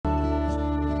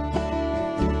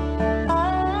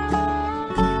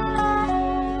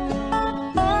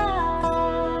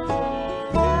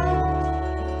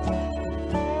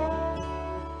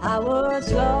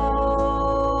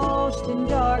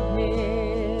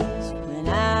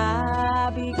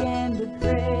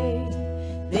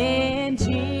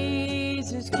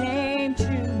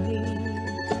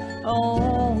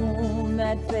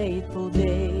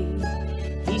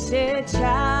said,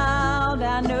 child,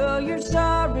 I know you're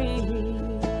sorry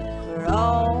for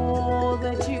all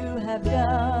that you have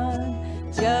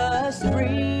done. Just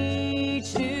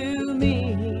reach to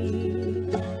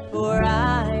me, for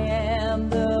I am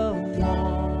the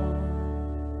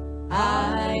one.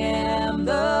 I am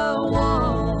the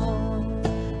one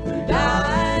who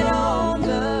died on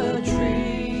the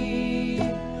tree.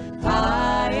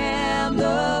 I am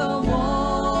the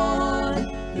one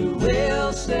who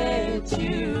will set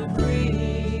you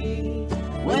free.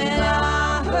 When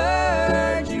I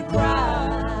heard you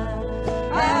cry,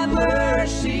 have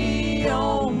mercy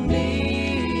on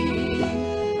me.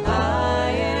 I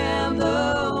am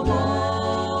the one.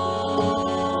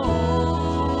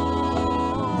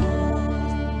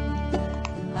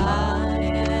 I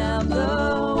am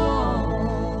the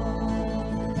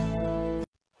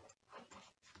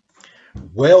one.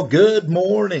 Well, good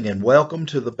morning and welcome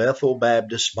to the Bethel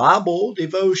Baptist Bible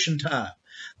Devotion Time.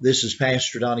 This is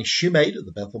Pastor Donnie Shoemate of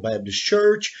the Bethel Baptist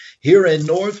Church here in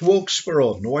North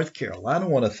Wilkesboro, North Carolina. I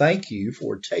want to thank you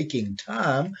for taking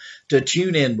time to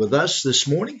tune in with us this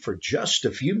morning for just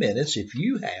a few minutes. If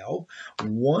you have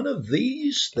one of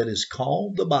these that is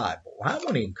called the Bible, I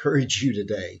want to encourage you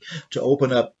today to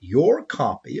open up your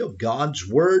copy of God's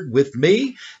Word with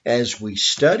me as we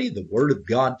study the Word of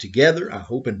God together. I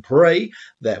hope and pray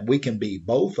that we can be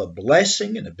both a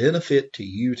blessing and a benefit to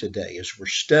you today as we're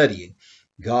studying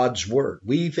God's Word.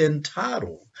 We've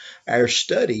entitled our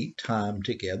study time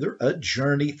together, A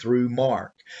Journey Through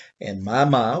Mark. And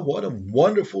my, what a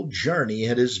wonderful journey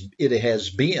it has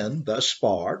been thus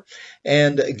far.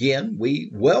 And again, we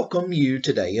welcome you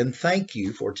today and thank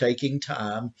you for taking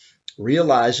time,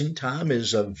 realizing time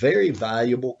is a very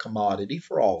valuable commodity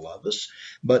for all of us,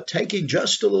 but taking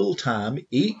just a little time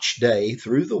each day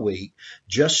through the week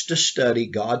just to study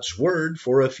God's Word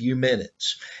for a few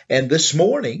minutes. And this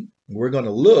morning, we're going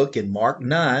to look in Mark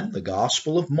 9, the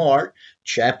Gospel of Mark,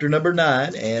 chapter number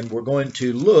 9, and we're going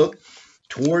to look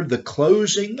toward the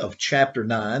closing of chapter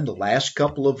 9, the last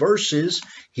couple of verses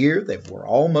here that we're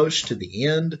almost to the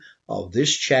end of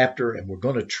this chapter, and we're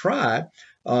going to try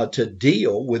to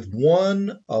deal with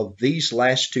one of these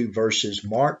last two verses,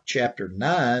 Mark chapter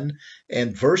 9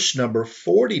 and verse number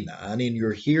 49 in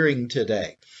your hearing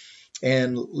today.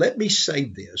 And let me say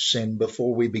this, and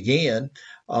before we begin,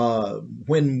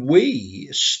 when we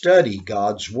study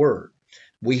God's Word,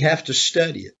 we have to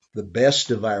study it the best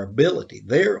of our ability.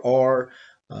 There are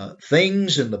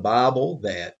things in the Bible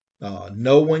that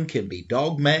no one can be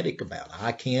dogmatic about.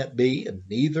 I can't be, and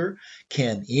neither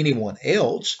can anyone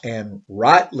else, and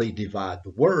rightly divide the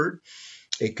Word.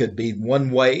 It could be one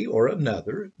way or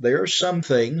another. There are some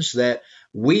things that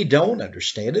we don't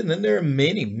understand, and then there are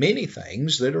many, many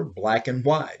things that are black and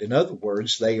white. In other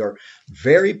words, they are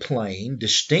very plain,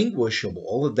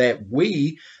 distinguishable, that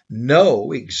we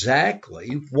know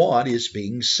exactly what is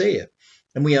being said,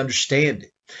 and we understand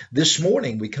it. This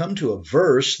morning, we come to a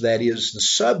verse that is the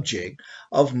subject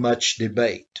of much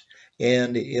debate.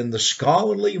 And in the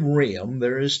scholarly realm,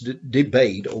 there is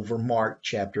debate over Mark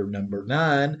chapter number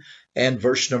 9 and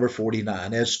verse number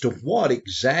 49 as to what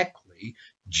exactly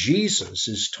Jesus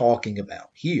is talking about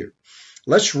here.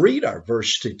 Let's read our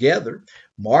verse together,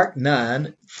 Mark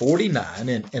 9:49.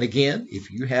 And again, if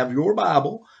you have your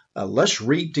Bible, let's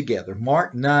read together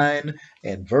Mark 9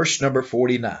 and verse number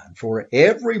 49. For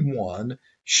everyone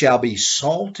shall be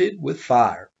salted with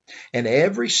fire, and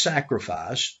every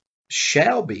sacrifice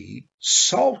shall be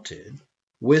salted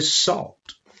with salt.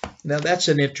 Now that's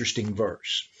an interesting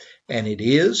verse, and it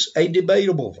is a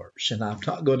debatable verse, and I'm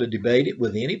not going to debate it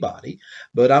with anybody,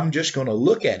 but I'm just going to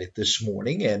look at it this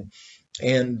morning, and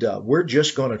we're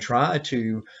just going to try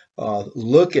to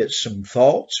look at some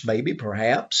thoughts, maybe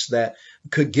perhaps, that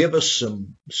could give us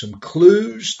some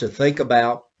clues to think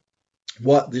about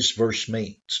what this verse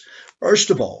means.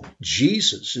 First of all,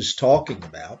 Jesus is talking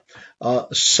about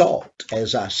salt.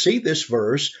 As I see this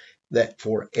verse, that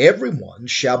for everyone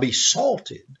shall be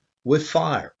salted with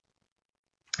fire,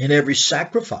 and every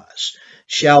sacrifice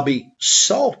shall be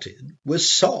salted with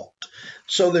salt.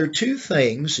 So there are two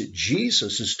things that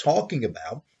Jesus is talking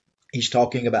about. He's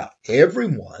talking about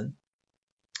everyone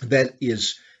that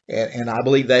is, and I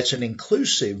believe that's an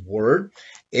inclusive word,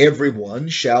 everyone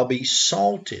shall be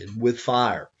salted with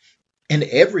fire, and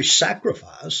every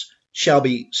sacrifice shall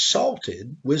be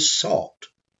salted with salt.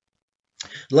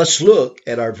 Let's look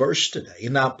at our verse today,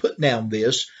 and I'll put down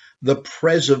this, the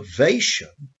preservation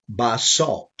by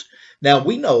salt. Now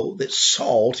we know that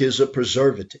salt is a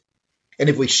preservative, and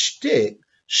if we stick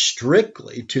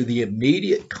strictly to the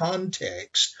immediate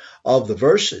context of the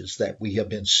verses that we have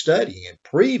been studying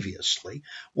previously,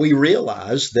 we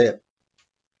realize that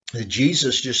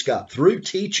Jesus just got through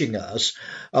teaching us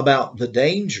about the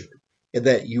danger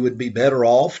that you would be better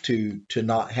off to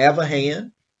not have a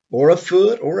hand or a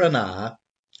foot or an eye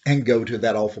and go to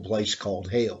that awful place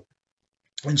called hell.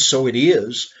 And so it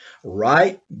is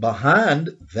right behind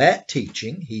that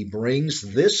teaching, he brings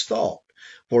this thought: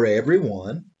 for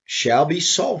everyone shall be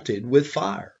salted with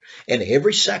fire, and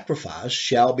every sacrifice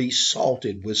shall be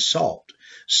salted with salt.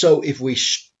 So if we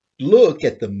look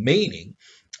at the meaning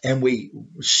and we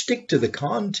stick to the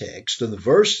context of the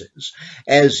verses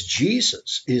as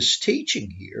Jesus is teaching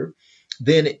here,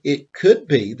 then it could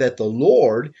be that the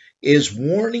Lord is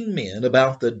warning men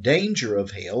about the danger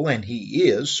of hell, and he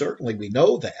is. Certainly we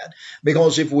know that,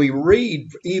 because if we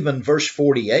read even verse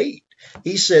 48,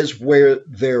 he says, where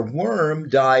their worm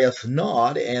dieth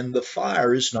not and the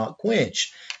fire is not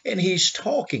quenched. And he's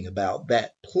talking about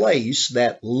that place,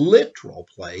 that literal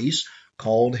place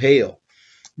called hell.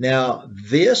 Now,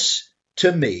 this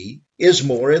to me is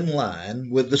more in line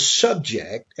with the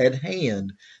subject at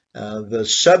hand, the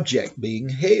subject being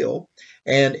hell,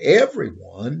 and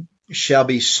everyone shall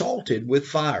be salted with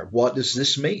fire. What does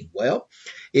this mean? Well,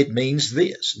 it means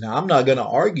this. Now, I'm not going to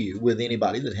argue with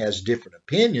anybody that has different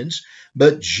opinions,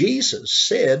 but Jesus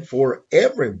said, for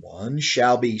everyone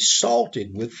shall be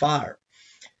salted with fire.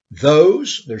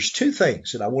 There's two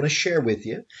things that I want to share with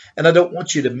you, and I don't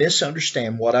want you to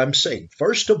misunderstand what I'm saying.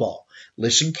 First of all,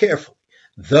 listen carefully.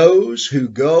 Those who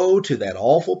go to that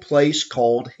awful place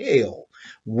called hell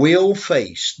will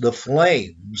face the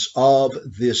flames of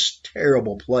this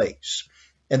terrible place.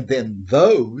 And then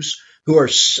those who are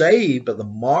saved by the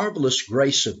marvelous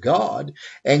grace of God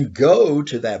and go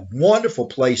to that wonderful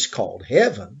place called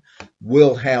heaven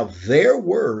will have their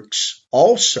works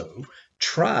also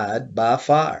tried by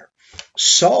fire.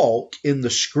 Salt in the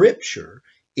scripture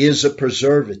is a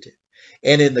preservative.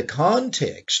 And in the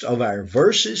context of our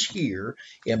verses here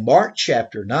in Mark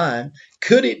chapter 9,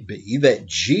 could it be that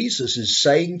Jesus is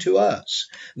saying to us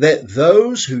that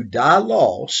those who die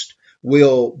lost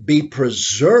will be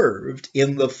preserved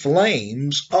in the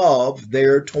flames of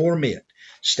their torment?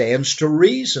 Stands to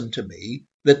reason to me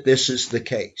that this is the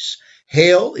case.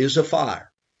 Hell is a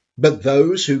fire, but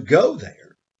those who go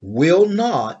there will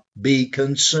not be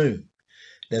consumed.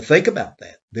 Now think about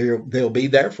that. They'll be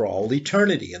there for all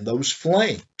eternity in those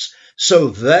flames. So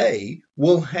they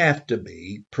will have to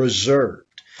be preserved.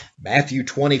 Matthew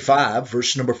 25,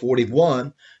 verse number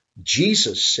 41,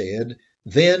 Jesus said,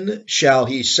 then shall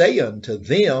he say unto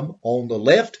them on the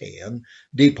left hand,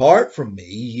 depart from me,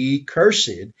 ye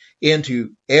cursed,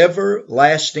 into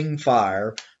everlasting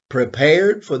fire,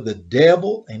 prepared for the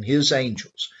devil and his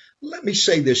angels. Let me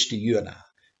say this to you and I.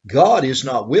 God is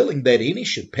not willing that any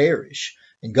should perish.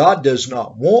 And God does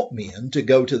not want men to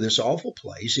go to this awful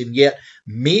place, and yet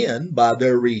men, by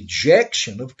their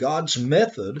rejection of God's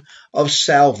method of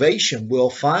salvation, will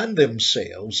find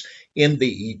themselves in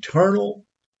the eternal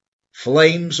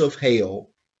flames of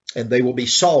hell, and they will be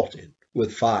salted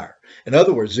with fire. In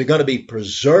other words, they're going to be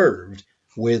preserved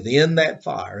within that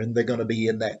fire, and they're going to be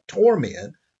in that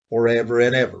torment forever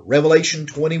and ever. Revelation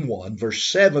 21, verse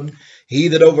 7, he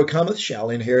that overcometh shall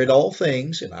inherit all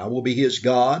things, and I will be his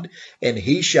God, and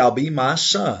he shall be my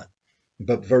son.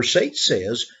 But verse 8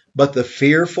 says, but the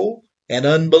fearful and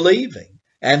unbelieving,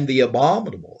 and the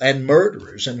abominable, and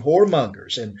murderers, and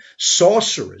whoremongers, and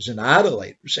sorcerers, and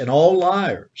idolaters, and all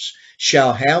liars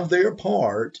shall have their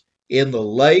part in the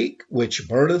lake which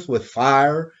burneth with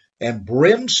fire and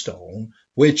brimstone,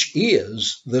 which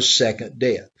is the second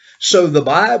death. So the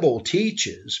Bible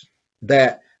teaches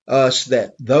that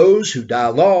those who die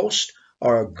lost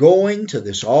are going to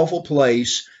this awful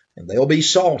place, and they'll be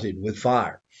salted with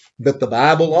fire. But the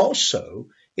Bible also,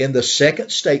 in the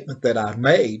second statement that I've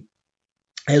made,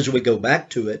 as we go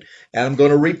back to it, and I'm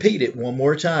going to repeat it one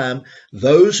more time,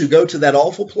 those who go to that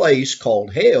awful place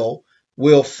called hell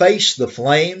will face the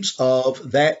flames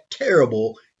of that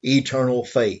terrible eternal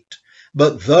fate.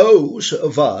 But those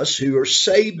of us who are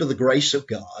saved by the grace of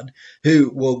God, who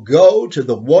will go to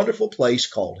the wonderful place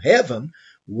called heaven,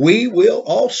 we will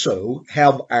also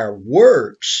have our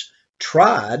works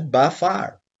tried by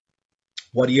fire.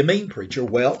 What do you mean, preacher?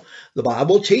 Well, the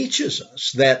Bible teaches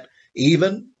us that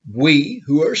even we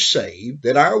who are saved,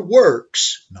 that our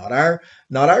works, not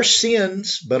our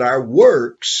sins, but our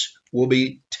works will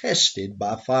be tested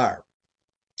by fire.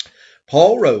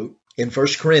 Paul wrote in 1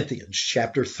 Corinthians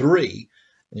chapter 3,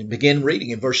 and begin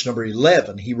reading in verse number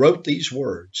 11, he wrote these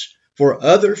words, for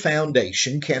other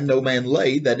foundation can no man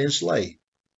lay than is laid,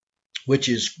 which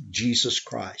is Jesus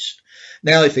Christ.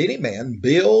 Now, if any man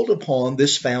build upon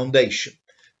this foundation,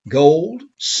 gold,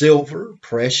 silver,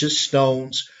 precious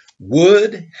stones,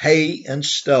 wood, hay, and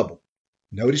stubble,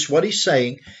 Notice what he's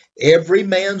saying. Every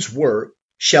man's work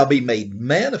shall be made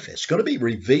manifest. It's going to be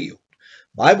revealed.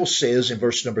 The Bible says in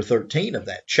verse number 13 of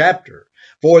that chapter,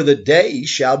 for the day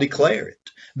shall declare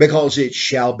it, because it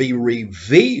shall be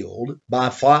revealed by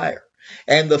fire.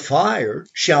 And the fire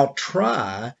shall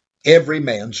try every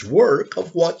man's work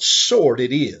of what sort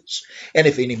it is. And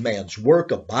if any man's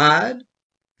work abide,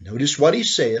 notice what he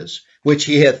says, which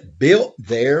he hath built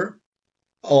there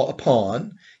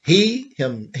upon,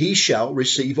 he shall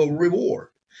receive a reward.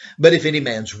 But if any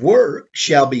man's work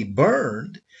shall be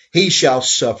burned, he shall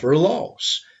suffer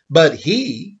loss. But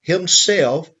he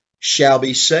himself shall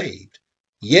be saved,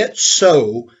 yet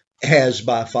so as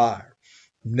by fire.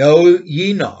 Know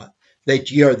ye not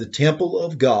that ye are the temple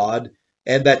of God,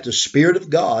 and that the Spirit of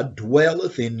God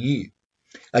dwelleth in you?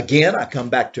 Again, I come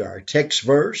back to our text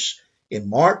verse in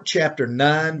Mark chapter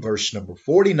 9, verse number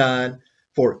 49,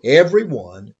 for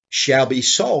everyone shall be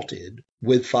salted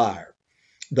with fire.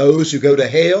 Those who go to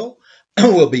hell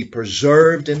will be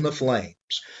preserved in the flames.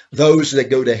 Those that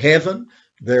go to heaven,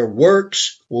 their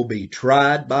works will be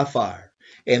tried by fire.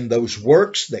 And those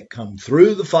works that come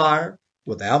through the fire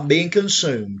without being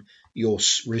consumed, you'll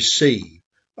receive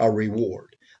a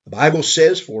reward. The Bible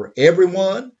says, for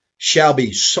everyone shall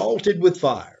be salted with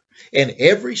fire, and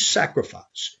every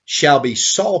sacrifice shall be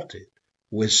salted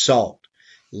with salt.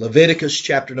 Leviticus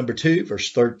chapter number 2,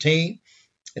 verse 13,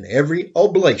 and every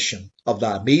oblation of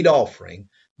thy meat offering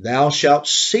thou shalt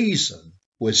season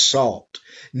with salt.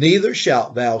 Neither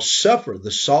shalt thou suffer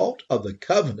the salt of the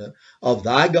covenant of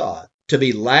thy God to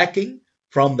be lacking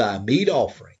from thy meat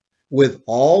offering. With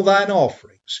all thine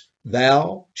offerings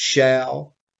thou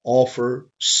shalt offer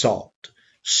salt.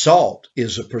 Salt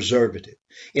is a preservative.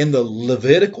 In the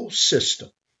Levitical system,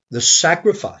 the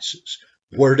sacrifices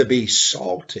were to be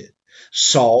salted.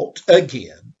 Salt,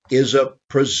 again, is a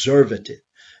preservative.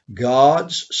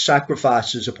 God's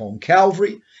sacrifices upon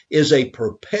Calvary is a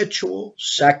perpetual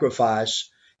sacrifice,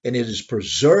 and it is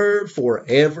preserved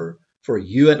forever for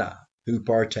you and I who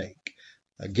partake.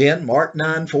 Again, Mark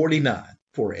 9:49,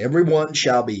 for everyone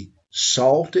shall be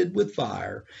salted with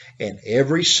fire, and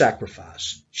every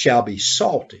sacrifice shall be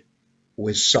salted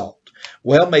with salt.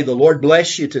 Well, may the Lord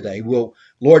bless you today.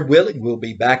 Lord willing, we'll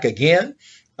be back again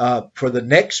for the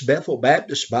next Bethel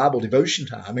Baptist Bible devotion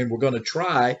time, and we're going to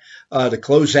try to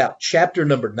close out chapter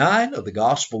number 9 of the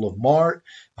Gospel of Mark.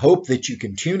 I hope that you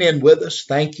can tune in with us.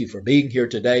 Thank you for being here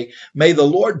today. May the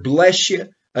Lord bless you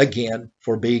again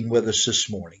for being with us this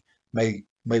morning. May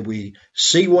we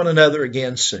see one another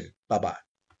again soon. Bye-bye.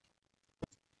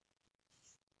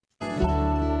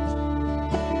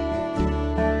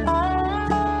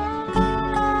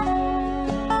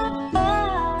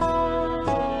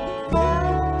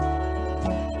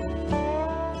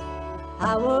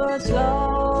 I was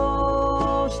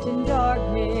lost in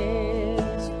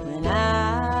darkness when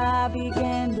I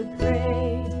began to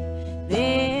pray.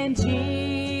 Then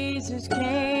Jesus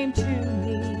came to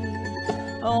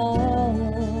me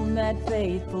on that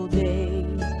faithful day.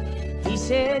 He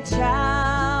said,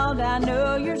 child, I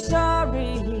know you're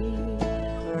sorry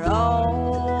for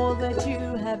all that you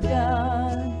have done.